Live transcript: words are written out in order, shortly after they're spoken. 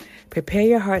Prepare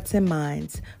your hearts and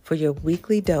minds for your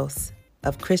weekly dose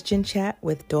of Christian Chat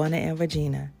with Donna and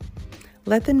Regina.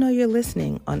 Let them know you're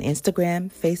listening on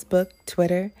Instagram, Facebook,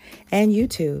 Twitter, and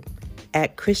YouTube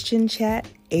at Christian Chat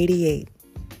 88.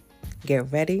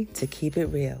 Get ready to keep it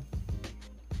real.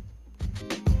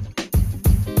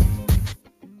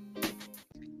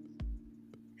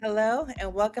 Hello,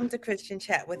 and welcome to Christian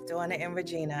Chat with Donna and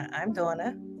Regina. I'm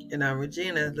Donna. And I'm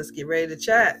Regina. Let's get ready to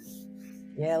chat.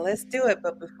 Yeah, let's do it.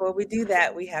 But before we do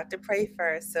that, we have to pray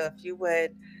first. So if you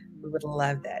would, we would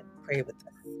love that. Pray with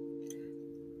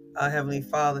us. Heavenly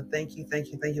Father, thank you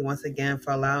once again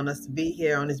for allowing us to be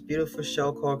here on this beautiful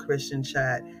show called Christian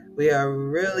Chat. We are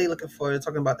really looking forward to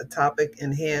talking about the topic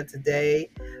in hand today.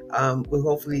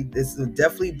 Hopefully this will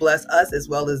definitely bless us as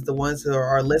well as the ones who are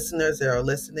our listeners that are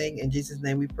listening. In Jesus'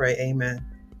 name we pray, amen.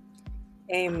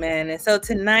 Amen. And so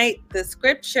tonight the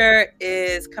scripture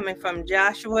is coming from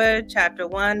Joshua chapter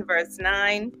 1, verse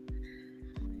 9.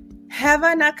 Have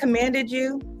I not commanded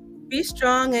you? Be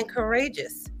strong and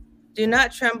courageous. Do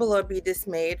not tremble or be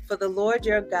dismayed, for the Lord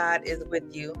your God is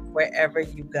with you wherever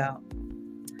you go.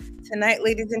 Tonight,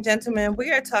 ladies and gentlemen,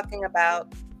 we are talking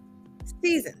about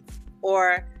seasons,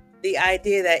 or the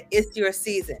idea that it's your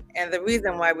season. And the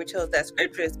reason why we chose that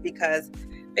scripture is because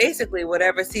basically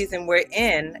whatever season we're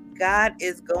in, God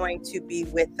is going to be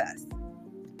with us.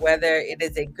 Whether it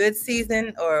is a good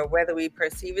season or whether we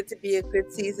perceive it to be a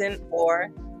good season, or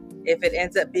if it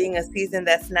ends up being a season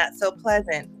that's not so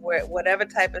pleasant, whatever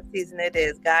type of season it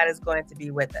is, God is going to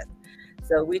be with us.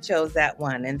 So we chose that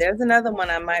one. And there's another one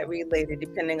I might read later,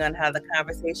 depending on how the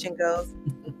conversation goes.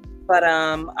 But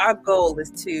our goal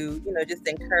is to, just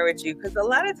encourage you, because a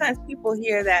lot of times people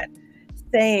hear that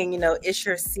saying, it's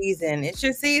your season. It's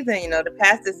your season. The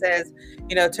pastor says,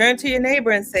 turn to your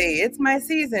neighbor and say, it's my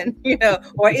season,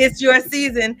 or it's your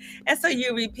season. And so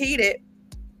you repeat it.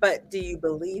 But do you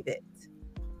believe it?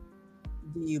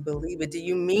 Do you believe it? Do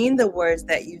you mean the words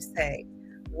that you say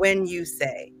when you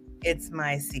say it's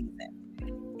my season?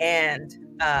 And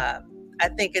I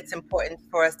think it's important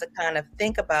for us to kind of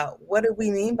think about, what do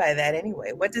we mean by that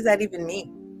anyway? What does that even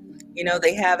mean?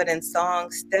 They have it in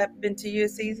songs, step into your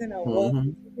season or walk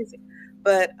into your season.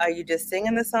 But are you just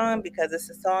singing the song because it's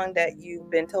a song that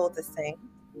you've been told to sing?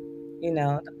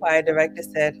 The choir director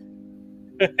said,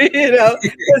 sing. And so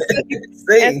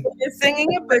you're singing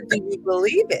it, but do you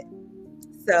believe it?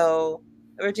 So,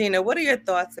 Regina, what are your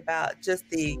thoughts about just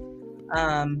the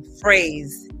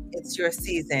phrase, it's your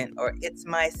season or it's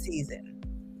my season?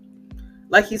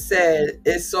 Like you said,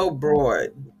 it's so broad.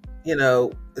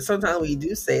 Sometimes when you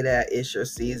do say that it's your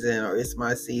season or it's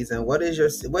my season, what is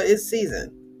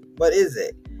season? What is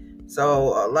it? So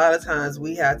a lot of times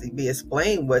we have to be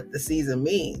explained what the season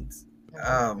means.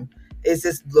 It's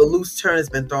just the loose term has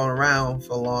been thrown around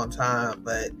for a long time,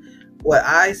 but what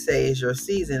I say is your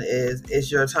season it's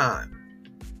your time.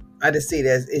 I just see it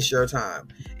as it's your time.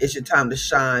 It's your time to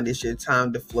shine. It's your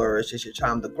time to flourish. It's your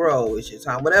time to grow. It's your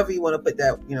time, whatever you want to put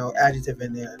that, adjective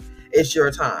in there. It's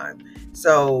your time.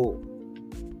 So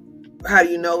how do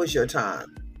you know it's your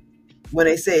time? When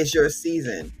they say it's your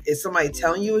season, is somebody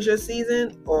telling you it's your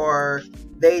season, or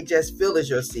they just feel it's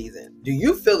your season? Do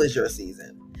you feel it's your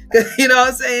season? You know what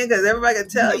I'm saying? Because everybody can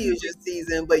tell you it's your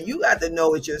season, but you got to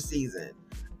know it's your season.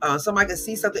 Somebody can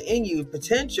see something in you,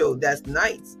 potential, that's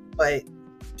nice, but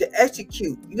to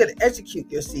execute, you got to execute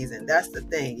your season. That's the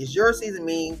thing. It's your season,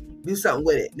 mean do something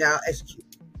with it. Now execute,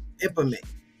 implement,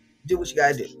 do what you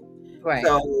got to do. Right.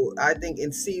 So I think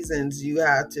in seasons, you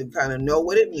have to kind of know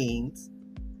what it means,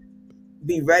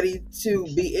 be ready to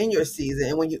be in your season,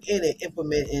 and when you're in it,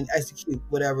 implement and execute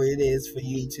whatever it is for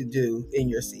you to do in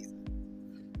your season.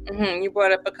 Mm-hmm. You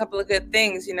brought up a couple of good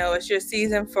things. It's your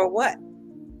season for what?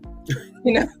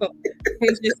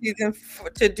 It's your season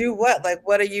to do what? Like,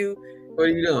 what are you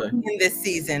doing in this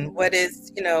season? What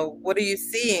is, what are you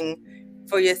seeing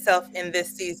for yourself in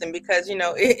this season? Because,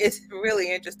 it's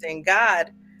really interesting. God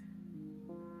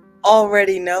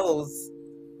already knows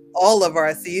all of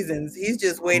our seasons. He's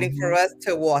just waiting for us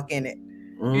to walk in it,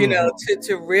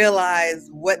 to realize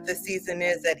what the season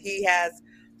is that he has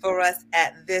for us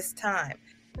at this time.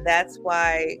 That's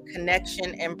why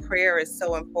connection and prayer is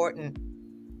so important.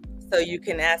 So you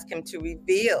can ask him to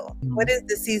reveal, what is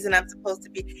the season I'm supposed to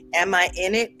be? Am I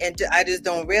in it? And I just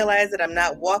don't realize that I'm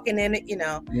not walking in it. You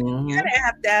kind of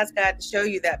have to ask God to show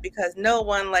you that, because no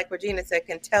one, like Regina said,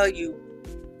 can tell you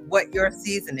what your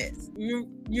season is.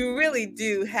 You really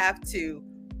do have to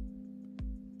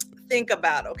think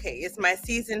about, okay, it's my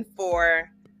season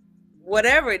for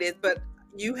whatever it is, but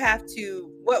you have to,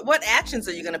 what actions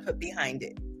are you going to put behind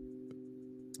it?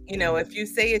 If you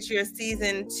say it's your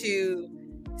season to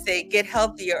say get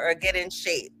healthier or get in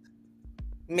shape,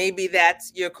 maybe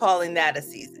you're calling that a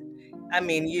season. I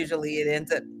mean, usually it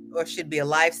ends up or should be a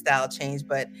lifestyle change.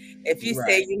 But if you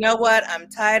say, you know what, I'm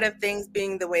tired of things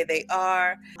being the way they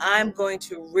are, I'm going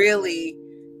to really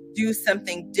do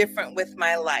something different with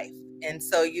my life. And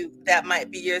so that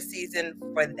might be your season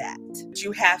for that.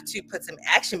 You have to put some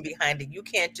action behind it. You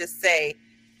can't just say,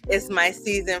 it's my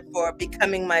season for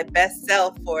becoming my best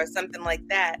self or something like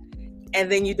that,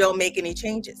 and then you don't make any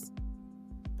changes.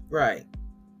 Right.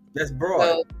 That's broad.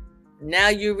 So now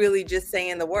you're really just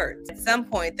saying the words. At some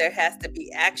point, there has to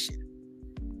be action.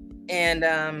 And,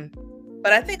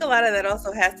 but I think a lot of that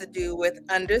also has to do with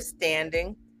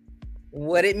understanding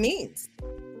what it means.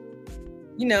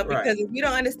 You know, because if you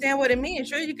don't understand what it means,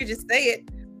 sure, you could just say it.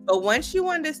 But once you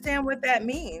understand what that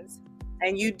means,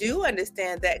 and you do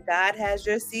understand that God has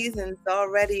your seasons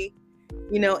already,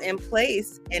 you know, in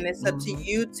place, and it's up to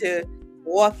you to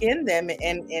walk in them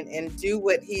and do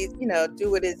what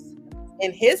do what is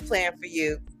in his plan for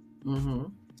you,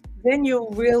 then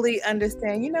you'll really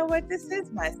understand, you know what, this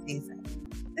is my season.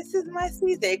 This is my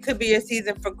season. It could be your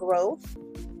season for growth.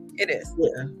 It is.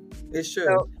 Yeah, it should.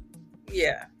 So,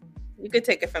 yeah, you could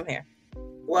take it from here.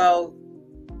 Well,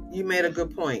 you made a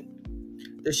good point.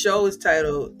 The show is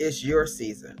titled It's Your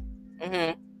Season.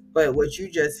 But what you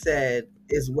just said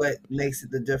is what makes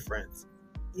it the difference.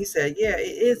 You said, yeah, it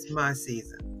is my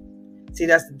season. See,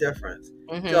 that's the difference.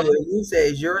 So if you say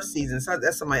it's your season, so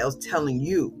that's somebody else telling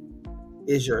you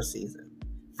it's your season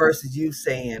versus you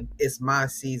saying it's my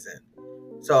season.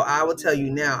 So I will tell you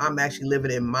now, I'm actually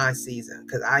living in my season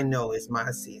because I know it's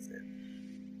my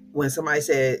season. When somebody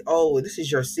said, oh, this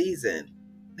is your season,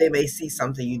 they may see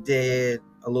something you did,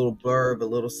 a little blurb, a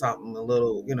little something, a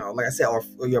little, you know, like I said,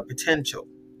 or your potential.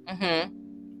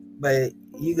 But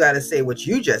you got to say what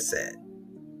you just said.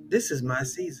 This is my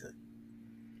season.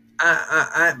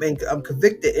 I'm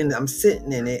convicted and I'm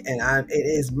sitting in it, and it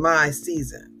is my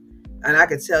season. And I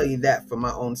can tell you that from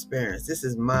my own experience. This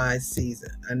is my season.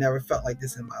 I never felt like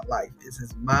this in my life. This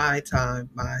is my time,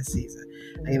 my season.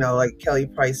 And, you know, like Kelly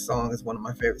Price's song is one of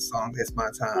my favorite songs. It's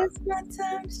my time. It's my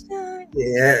time, shine.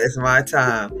 Yeah, it's my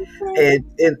time. And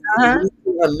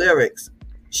her lyrics,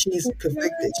 she's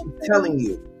convicted. She's telling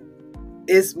you,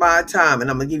 it's my time.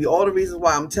 And I'm going to give you all the reasons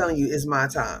why I'm telling you it's my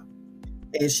time.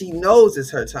 And she knows it's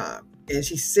her time, and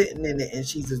she's sitting in it, and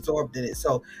she's absorbed in it.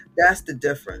 So that's the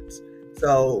difference.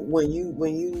 So when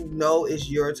you know it's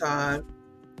your time,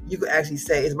 you can actually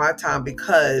say it's my time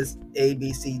because A,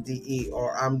 B, C, D, E,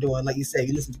 or I'm doing, like you say,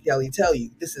 you listen to Kelly tell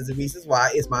you, this is the reasons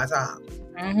why it's my time.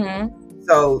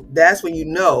 So that's when you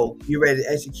know you're ready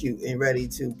to execute and ready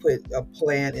to put a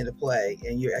plan into play,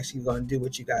 and you're actually going to do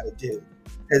what you got to do.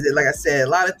 Because like I said, a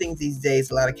lot of things these days,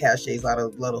 a lot of cliches, a lot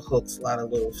of little hooks, a lot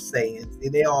of little sayings,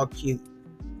 they're all cute.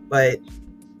 But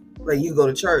like you go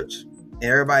to church and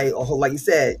everybody, like you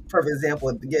said, perfect example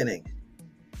at the beginning,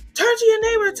 turn to your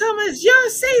neighbor and tell them it's your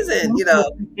season. You know,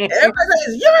 everybody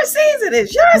says it's your season,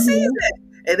 it's your season.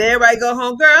 And then everybody go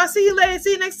home, girl, I'll see you later,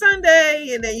 see you next Sunday.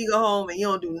 And then you go home and you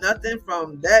don't do nothing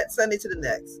from that Sunday to the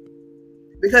next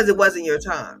because it wasn't your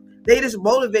time. They just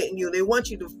motivating you. They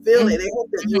want you to feel it. They hope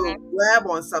that you'll grab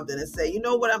on something and say, you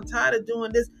know what, I'm tired of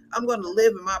doing this. I'm going to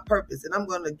live in my purpose, and I'm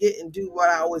going to get and do what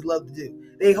I always love to do.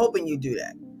 They hoping you do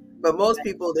that. But most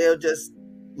people, they'll just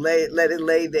let it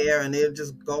lay there, and they'll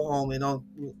just go home and don't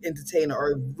entertain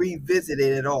or revisit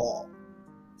it at all.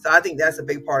 So I think that's a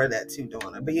big part of that too,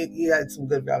 Donna. But you had some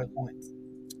good valid points.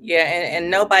 Yeah,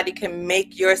 and nobody can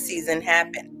make your season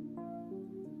happen.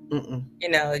 You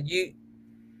know,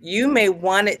 you may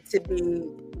want it to be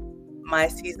my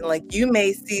season. Like you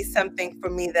may see something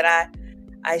for me that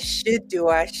I should do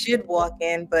or I should walk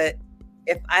in, but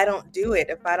if I don't do it,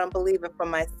 if I don't believe it for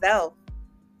myself,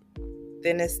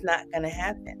 then it's not going to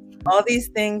happen. All these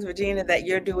things, Regina, that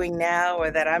you're doing now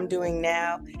or that I'm doing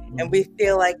now, and we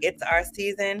feel like it's our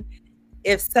season,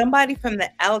 if somebody from the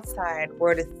outside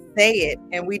were to say it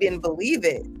and we didn't believe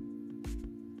it,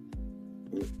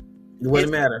 it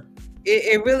wouldn't matter.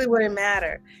 It really wouldn't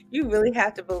matter. You really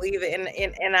have to believe it.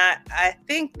 And I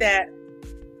think that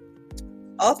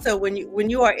also when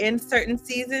you are in certain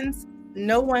seasons,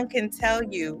 no one can tell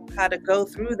you how to go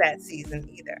through that season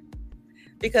either.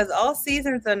 Because all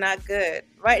seasons are not good.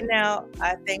 Right now,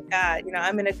 I thank God, you know,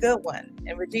 I'm in a good one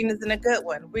and Regina's in a good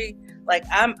one.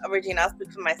 I'm Regina, I'll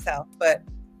speak for myself, but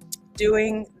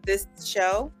doing this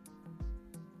show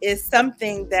is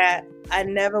something that I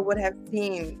never would have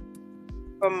seen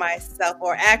for myself,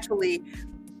 or actually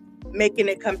making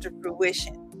it come to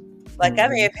fruition. Like I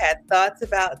may have had thoughts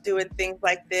about doing things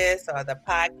like this or the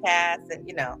podcast, and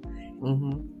you know,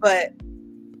 but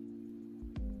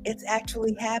it's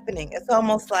actually happening. It's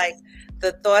almost like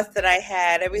the thoughts that I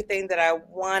had, everything that I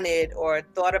wanted or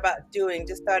thought about doing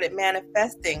just started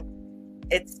manifesting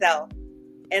itself.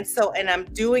 And I'm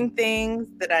doing things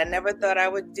that I never thought I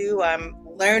would do. I'm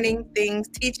learning things,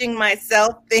 teaching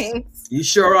myself things. You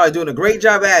sure are doing a great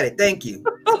job at it. Thank you.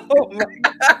 Oh my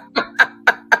God.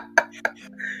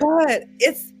 But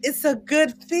it's a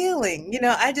good feeling.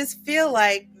 I just feel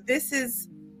like this is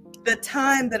the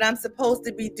time that I'm supposed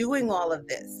to be doing all of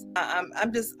this.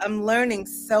 I'm learning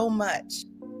so much.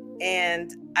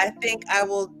 And I think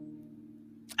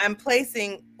I'm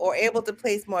placing or able to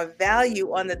place more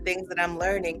value on the things that I'm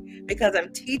learning because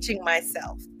I'm teaching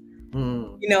myself.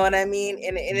 You know what I mean?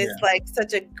 And it's like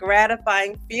such a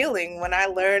gratifying feeling when I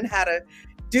learn how to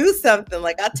do something.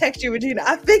 Like I'll text you, Regina,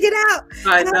 I figured out.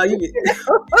 I know you.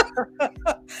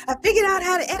 I figured out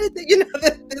how to edit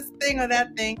this thing or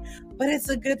that thing. But it's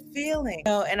a good feeling.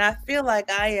 And I feel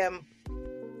like I am,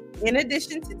 in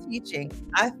addition to teaching,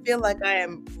 I feel like I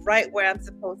am right where I'm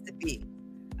supposed to be.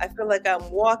 I feel like I'm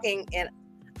walking, and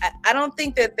I don't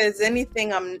think that there's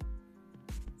anything I'm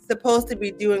supposed to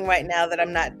be doing right now that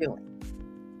I'm not doing.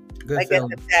 Good I guess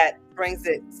if that brings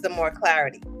it some more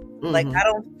clarity. Mm-hmm. Like I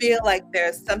don't feel like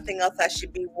there's something else I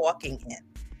should be walking in.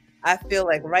 I feel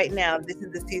like right now this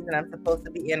is the season I'm supposed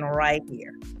to be in right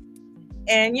here.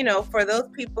 And for those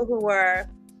people who are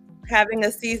having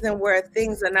a season where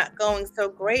things are not going so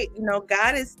great,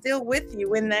 God is still with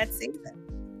you in that season.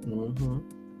 Mm-hmm.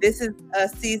 This is a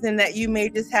season that you may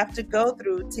just have to go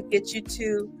through to get you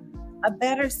to a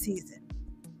better season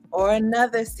or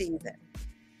another season,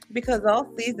 because all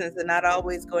seasons are not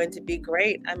always going to be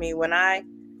great. I mean, when I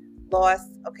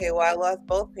lost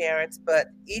both parents, but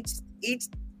each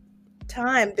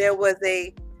time there was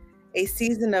a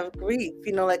season of grief,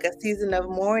 like a season of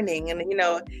mourning, and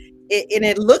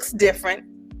it looks different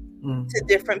to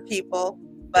different people,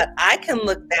 but I can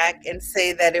look back and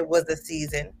say that it was a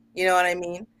season. You know what I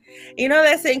mean?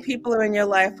 They're saying people are in your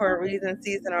life for a reason,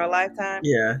 season, or a lifetime.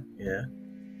 Yeah.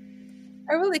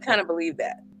 I really kind of believe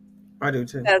that. I do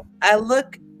too. As I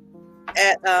look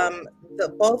at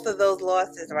both of those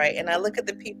losses, right? And I look at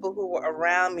the people who were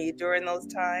around me during those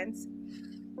times.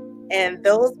 And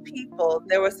those people,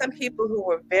 there were some people who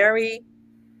were very,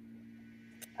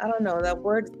 I don't know, that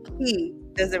word key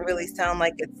doesn't really sound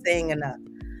like it's saying enough,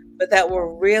 but that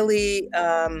were really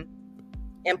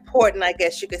important, I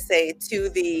guess you could say, to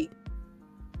the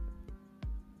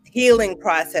healing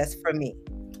process for me.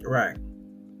 Right.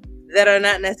 That are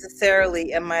not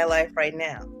necessarily in my life right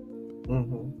now.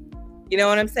 Mm-hmm. You know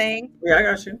what I'm saying? Yeah, I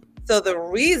got you. So the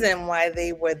reason why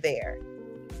they were there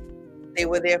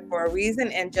for a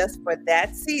reason and just for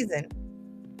that season.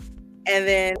 And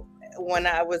then when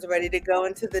I was ready to go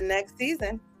into the next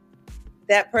season,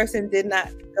 that person did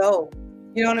not go.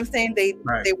 You know what I'm saying? They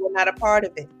were not a part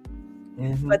of it.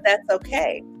 Mm-hmm. But that's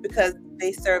okay because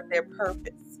they serve their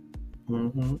purpose.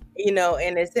 Mm-hmm.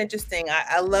 And it's interesting.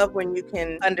 I love when you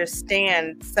can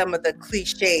understand some of the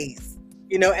cliches,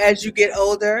 as you get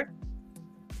older,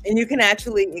 and you can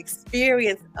actually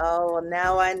experience,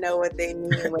 now I know what they mean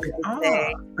when they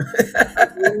say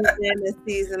a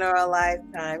season or a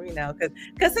lifetime,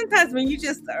 because sometimes when you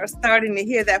just are starting to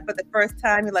hear that for the first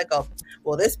time, you're like, oh,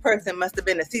 well, this person must have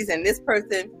been a season. This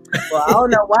person, well, I don't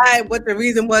know what the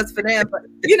reason was for them,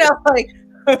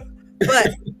 but, but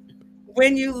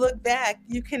when you look back,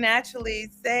 you can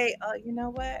actually say, oh, you know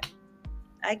what?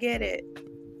 I get it.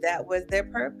 That was their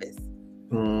purpose.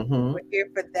 Mm-hmm. We're here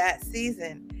for that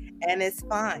season, and it's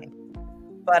fine.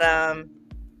 But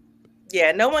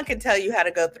no one can tell you how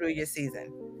to go through your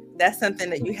season. That's something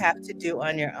that you have to do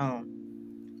on your own.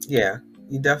 Yeah,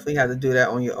 you definitely have to do that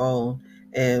on your own.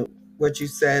 And what you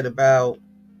said about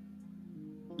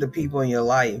the people in your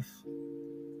life,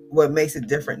 what makes it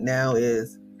different now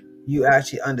is you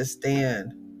actually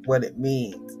understand what it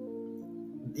means.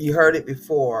 You heard it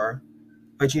before,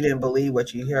 but you didn't believe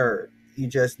what you heard. You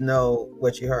just know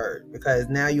what you heard because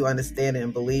now you understand it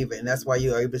and believe it. And that's why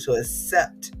you are able to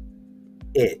accept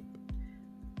it.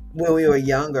 When we were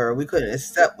younger, we couldn't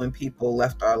accept when people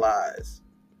left our lives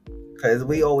because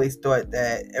we always thought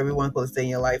that everyone's supposed to stay in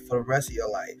your life for the rest of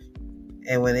your life.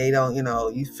 And when they don't,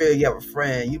 you feel you have a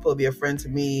friend, you're supposed to be a friend to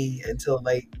me until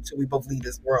we both leave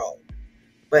this world.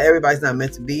 But everybody's not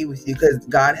meant to be with you because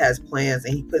God has plans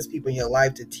and he puts people in your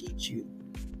life to teach you.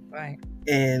 Right.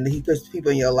 And he puts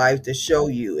people in your life to show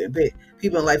you and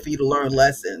people in life for you to learn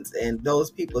lessons. And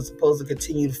those people are supposed to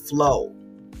continue to flow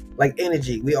like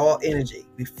energy. We all energy.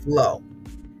 We flow.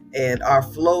 And our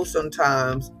flow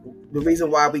sometimes, the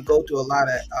reason why we go through a lot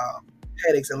of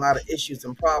headaches and a lot of issues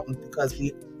and problems because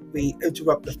we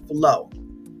interrupt the flow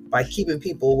by keeping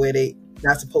people where they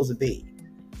not supposed to be.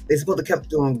 They're supposed to kept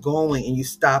doing going, and you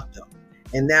stopped them.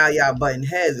 And now y'all butting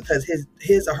heads because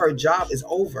his or her job is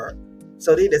over.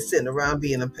 So they just sitting around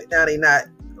being now they're not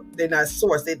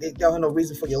sourced. They don't have no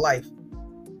reason for your life.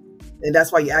 And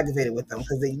that's why you're aggravated with them,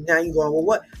 because now you're going, well,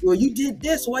 what? Well, you did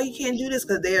this. Why you can't do this?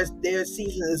 Because their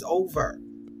season is over.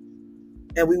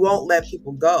 And we won't let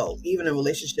people go. Even in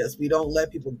relationships, we don't let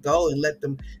people go and let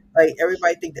them, like,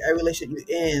 everybody think that every relationship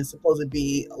you're in is supposed to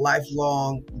be a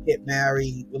lifelong, get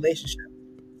married relationship.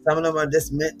 Some of them are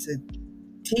just meant to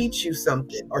teach you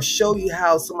something or show you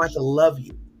how somebody can love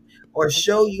you or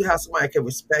show you how somebody can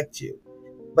respect you.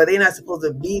 But they're not supposed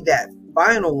to be that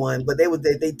final one, but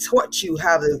they taught you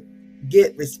how to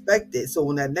get respected. So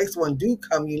when that next one do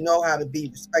come, you know how to be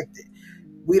respected.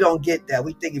 We don't get that.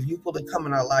 We think if you supposed to come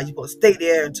in our life, you're supposed to stay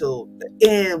there until the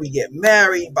end, we get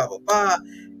married, blah, blah, blah.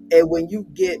 And when you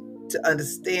get to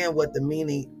understand what the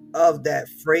meaning of that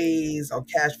phrase or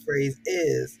catchphrase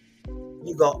is,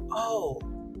 you go, oh,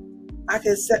 I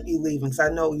can accept you leaving because I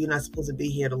know you're not supposed to be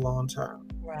here the long term.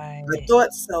 Right. I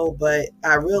thought so, but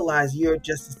I realized you're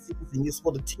just a season. You're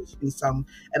supposed to teach me something.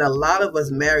 And a lot of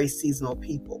us marry seasonal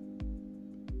people.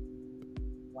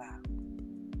 Wow.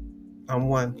 I'm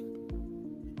one.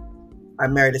 I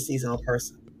married a seasonal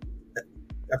person.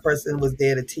 That person was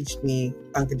there to teach me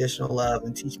unconditional love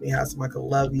and teach me how someone could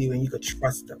love you and you could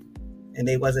trust them. And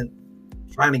they wasn't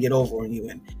trying to get over on you.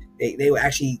 And they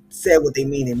actually said what they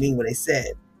mean and mean what they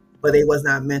said. But they was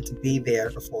not meant to be there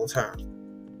the full term.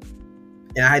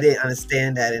 And I didn't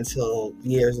understand that until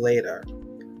years later.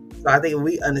 So I think when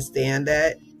we understand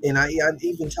that, and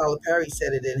even Tyler Perry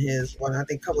said it in his one, I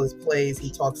think a couple of his plays, he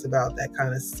talks about that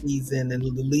kind of season and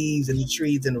the leaves and the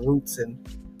trees and the roots and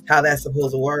how that's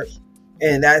supposed to work.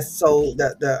 And that's so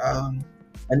the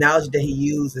analogy that he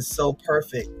used is so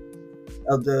perfect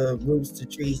of the roots to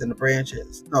trees and the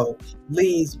branches. No,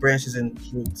 leaves, branches, and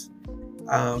roots.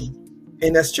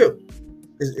 And that's true.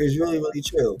 It's really, really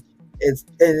true. And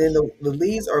then the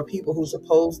leads are people who are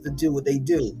supposed to do what they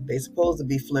do. They're supposed to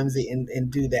be flimsy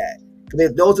and do that.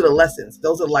 Those are the lessons.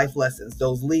 Those are life lessons.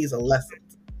 Those leads are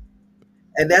lessons.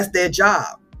 And that's their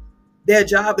job. Their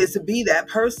job is to be that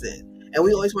person. And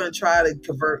we always want to try to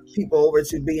convert people over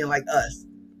to being like us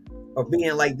or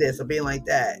being like this or being like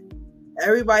that.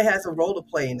 Everybody has a role to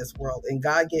play in this world. And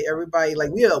God gave everybody, like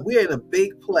we're in a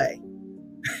big play.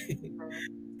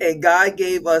 And God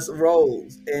gave us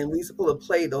roles, and we're supposed to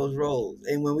play those roles.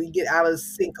 And when we get out of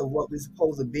sync of what we're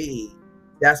supposed to be,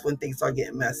 that's when things start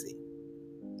getting messy.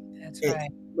 That's right.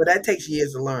 But that takes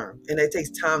years to learn, and that takes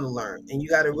time to learn. And you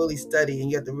got to really study, and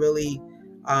you have to really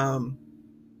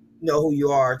know who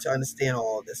you are to understand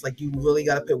all of this. Like, you really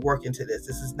got to put work into this.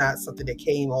 This is not something that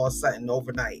came all of a sudden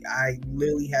overnight. I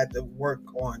literally had to work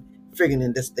on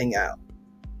figuring this thing out.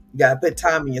 You got to put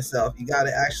time in yourself. You got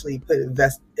to actually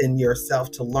invest in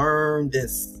yourself to learn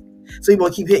this. So you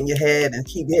won't keep hitting your head and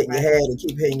keep hitting your head and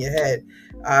keep hitting your head.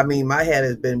 I mean, my head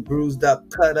has been bruised up,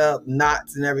 cut up,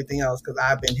 knots and everything else because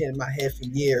I've been hitting my head for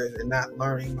years and not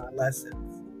learning my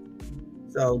lessons.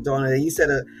 So, Donna, you said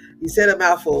a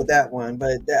mouthful with that one,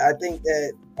 but I think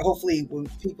that hopefully when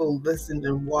people listen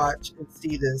and watch and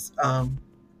see this,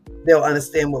 they'll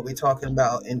understand what we're talking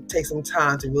about and take some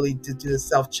time to really do a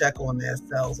self-check on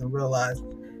themselves and realize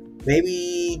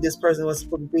maybe this person was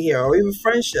supposed to be here, or even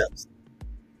friendships.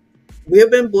 We have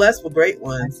been blessed with great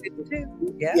ones.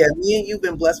 Yeah, me and you've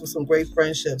been blessed with some great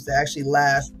friendships that actually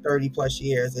last 30 plus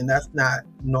years, and that's not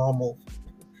normal,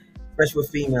 especially with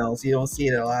females. You don't see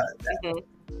it a lot of that.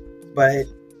 Mm-hmm. But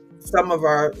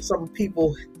some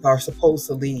people are supposed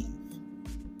to leave.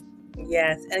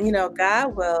 Yes, and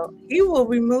God He will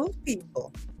remove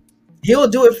people. He'll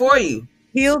do it for you.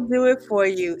 He'll do it for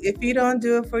you if you don't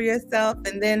do it for yourself.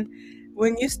 And then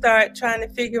when you start trying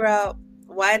to figure out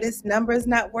why this number is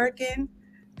not working,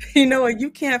 or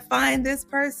you can't find this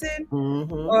person,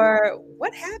 mm-hmm. or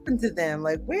what happened to them?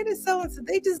 Like, where did so-and-so?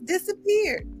 They just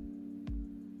disappeared.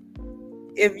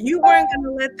 If you weren't going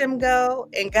to let them go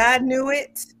and God knew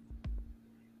it,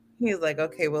 He was like,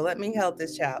 okay, well, let me help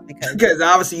this child because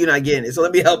obviously you're not getting it. So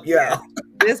let me help you out.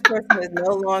 This person is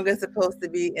no longer supposed to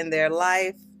be in their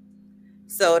life.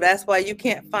 So that's why you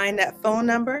can't find that phone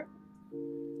number.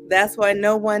 That's why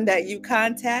no one that you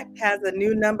contact has a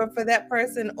new number for that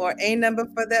person or a number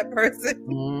for that person.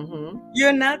 Mm-hmm.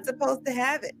 You're not supposed to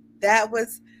have it. That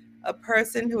was a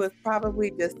person who was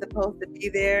probably just supposed to be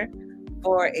there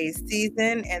for a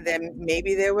season. And then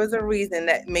maybe there was a reason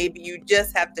that maybe you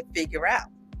just have to figure out.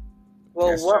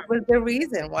 Well, what was the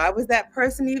reason? Why was that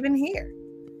person even here?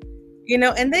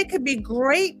 And they could be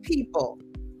great people.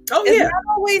 Oh, it's yeah. Not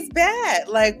always bad.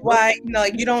 Like, why,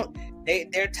 they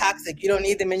they're toxic. You don't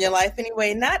need them in your life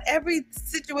anyway. Not every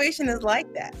situation is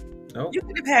like that. Nope. You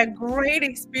could have had great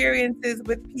experiences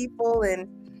with people and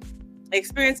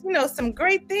experience, some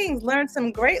great things, learn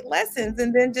some great lessons.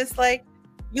 And then just like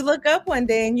you look up one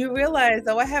day and you realize,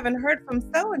 oh, I haven't heard from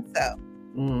so-and-so.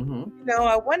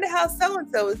 I wonder how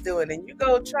so-and-so is doing. And you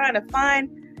go trying to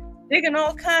digging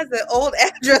all kinds of old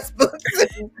address books,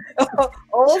 and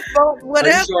old folk,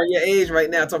 whatever. You're showing your age right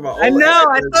now. Talking about I know.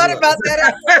 I thought about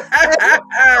that.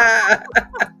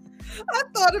 I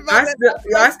thought about that.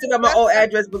 I still got my old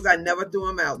address books. I never threw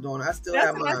them out, Dawn. I still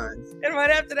have mine. And right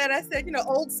after that, I said,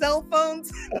 old cell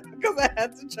phones, because I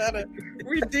had to try to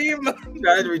redeem them.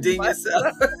 Try to redeem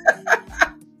yourself.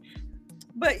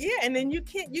 But yeah, and then you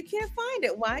can't find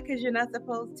it. Why? Because you're not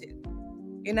supposed to.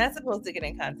 You're not supposed to get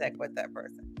in contact with that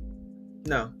person.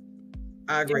 No,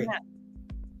 I agree.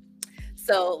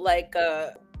 So, like,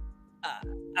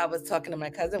 I was talking to my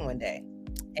cousin one day,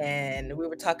 and we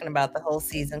were talking about the whole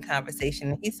season conversation.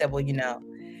 And he said, well,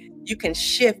 you can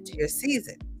shift your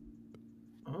season.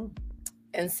 Oh.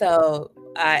 And so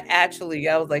I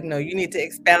was like, no, you need to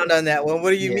expound on that one.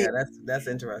 What do you mean? That's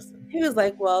interesting. He was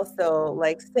like, well, so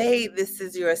like, say this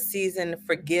is your season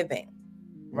for giving,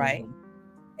 right?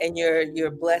 And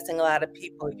you're blessing a lot of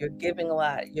people, you're giving a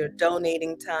lot, you're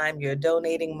donating time, you're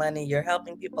donating money, you're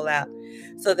helping people out.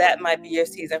 So that might be your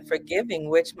season for giving,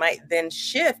 which might then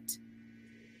shift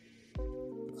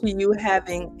to you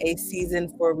having a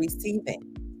season for receiving.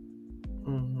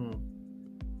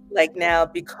 Like now,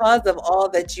 because of all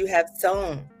that you have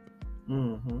sown,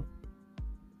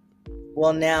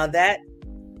 well, now that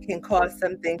can cause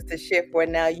some things to shift where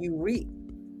now you reap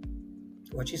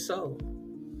what you sowed.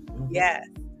 Yes.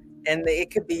 And it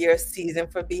could be your season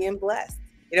for being blessed.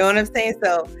 You know what I'm saying?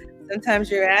 So sometimes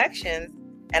your actions,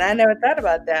 and I never thought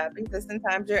about that, because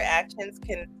sometimes your actions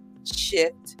can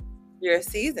shift your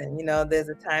season. There's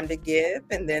a time to give,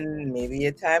 and then maybe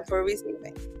a time for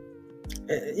receiving.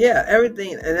 Yeah,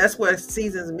 everything. And that's what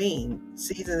seasons mean.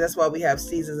 Seasons, that's why we have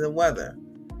seasons in weather,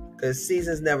 because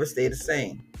seasons never stay the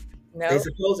same. No. They're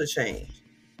supposed to change.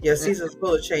 Your season's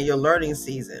supposed to change. Your learning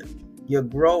season, your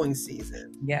growing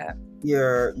season. Yeah.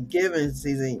 Your giving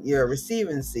season, your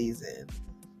receiving season.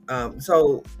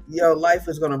 So your life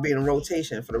is going to be in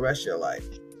rotation for the rest of your life.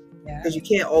 Because you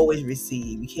can't always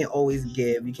receive, you can't always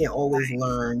give, you can't always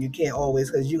learn, you can't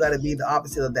always, because you got to be the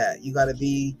opposite of that. You got to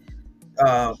be,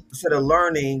 instead of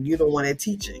learning, you're the one that's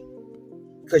teaching,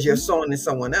 because you're sowing in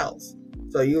someone else.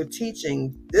 So you're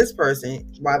teaching this person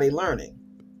while they're learning.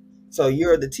 So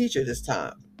you're the teacher this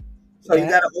time. So you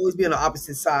got to always be on the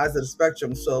opposite sides of the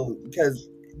spectrum. So because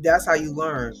that's how you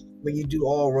learn, when you do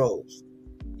all roles.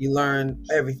 You learn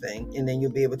everything, and then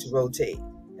you'll be able to rotate.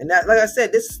 And that, like I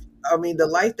said, the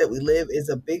life that we live is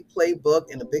a big playbook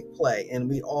and a big play, and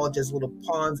we all just little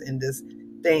pawns in this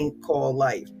thing called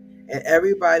life. And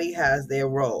everybody has their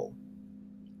role.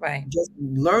 Right. Just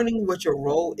learning what your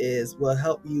role is will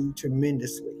help you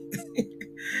tremendously.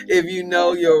 If you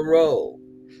know your role.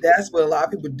 That's what a lot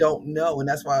of people don't know, and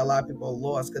that's why a lot of people are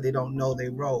lost, because they don't know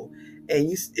their role. And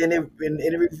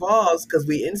it revolves, because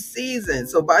we in season.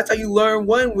 So by the time you learn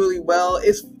one really well,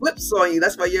 it flips on you.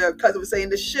 That's why your cousin was saying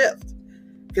the shift,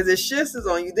 because it shifts is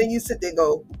on you. Then you sit there and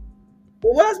go,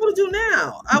 well, what am I supposed to do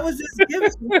now? I was just giving.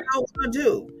 What am I going to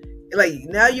do? Like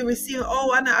now you're receiving.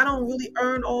 Oh, I don't really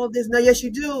earn all this. No, yes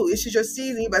you do. It's just your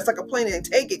season. You better start complaining and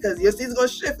take it, because your season's going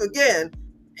to shift again.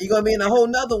 You're going to be in a whole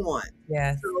nother one.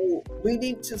 Yeah. So we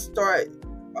need to start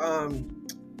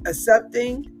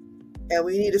accepting, and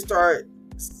we need to start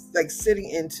like sitting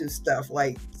into stuff.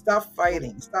 Like stop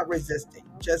fighting, stop resisting.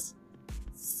 Just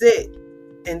sit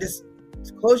and just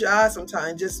close your eyes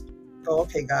sometimes. Just go,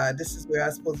 okay, God, this is where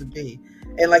I'm supposed to be.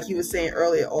 And like you were saying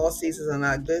earlier, all seasons are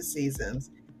not good seasons.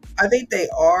 I think they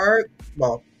are.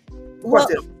 Well, of course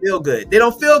they don't feel good. They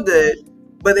don't feel good,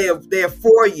 but they're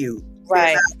for you.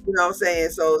 Right. Not, you know what I'm saying?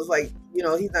 So it's like,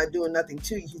 he's not doing nothing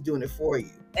to you. He's doing it for you.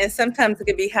 And sometimes it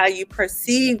can be how you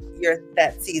perceive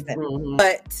that season. Mm-hmm.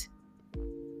 But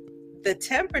the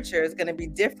temperature is going to be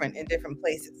different in different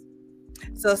places.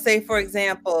 So say, for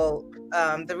example,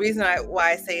 the reason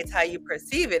why I say it's how you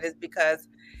perceive it is because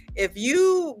if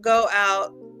you go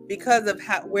out, because of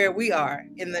where we are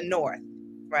in the north,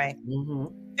 right? Mm-hmm.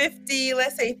 50,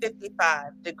 let's say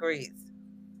 55 degrees.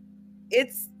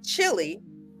 It's chilly,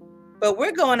 but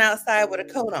we're going outside with a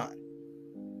coat on.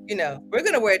 We're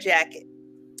going to wear a jacket.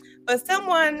 But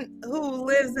someone who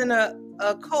lives in a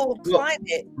cold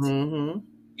climate, mm-hmm.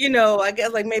 I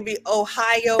guess like maybe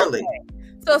Ohio. Really?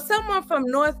 So someone from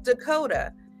North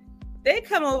Dakota, they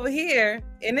come over here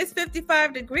and it's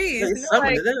 55 degrees. It's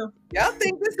summer to them. Y'all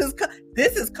think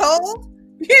this is cold?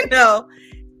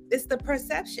 it's the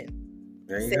perception.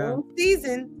 There you Same go.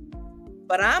 season,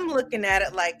 but I'm looking at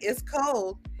it like it's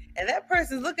cold, and that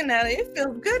person's looking at it, it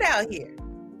feels good out here.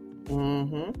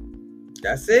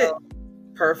 That's it. So,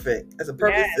 Perfect. That's a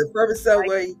yes, perfect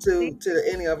segue to the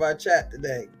ending of our chat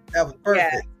today. That was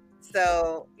perfect. yes.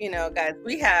 So, guys,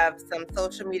 we have some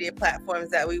social media platforms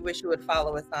that we wish you would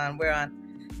follow us on. We're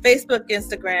on Facebook,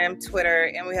 Instagram,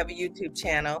 Twitter, and we have a YouTube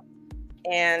channel.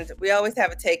 And we always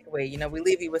have a takeaway. We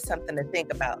leave you with something to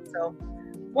think about. So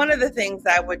one of the things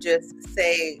I would just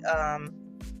say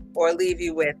or leave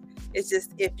you with is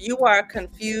just, if you are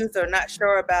confused or not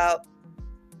sure about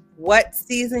what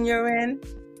season you're in,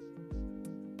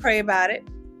 pray about it.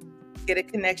 Get a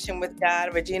connection with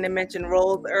God. Regina mentioned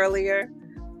roles earlier.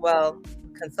 Well,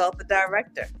 consult the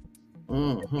director.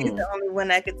 He's the only one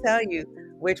that can tell you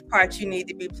which part you need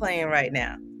to be playing right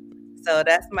now. So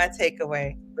that's my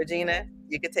takeaway. Regina,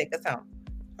 you can take us home.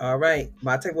 All right.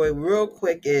 My takeaway real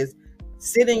quick is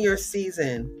sit in your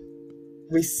season,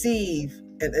 receive,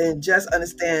 and just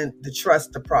understand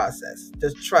trust the process.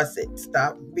 Just trust it.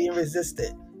 Stop being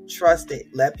resistant. Trust it.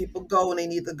 Let people go when they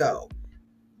need to go.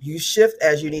 You shift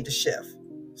as you need to shift.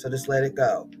 So just let it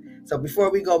go. So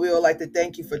before we go, we would like to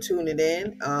thank you for tuning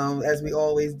in, as we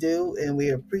always do. And we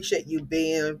appreciate you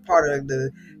being part of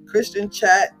the Christian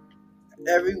chat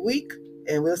every week.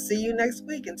 And we'll see you next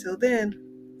week. Until then,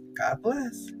 God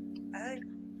bless. Bye.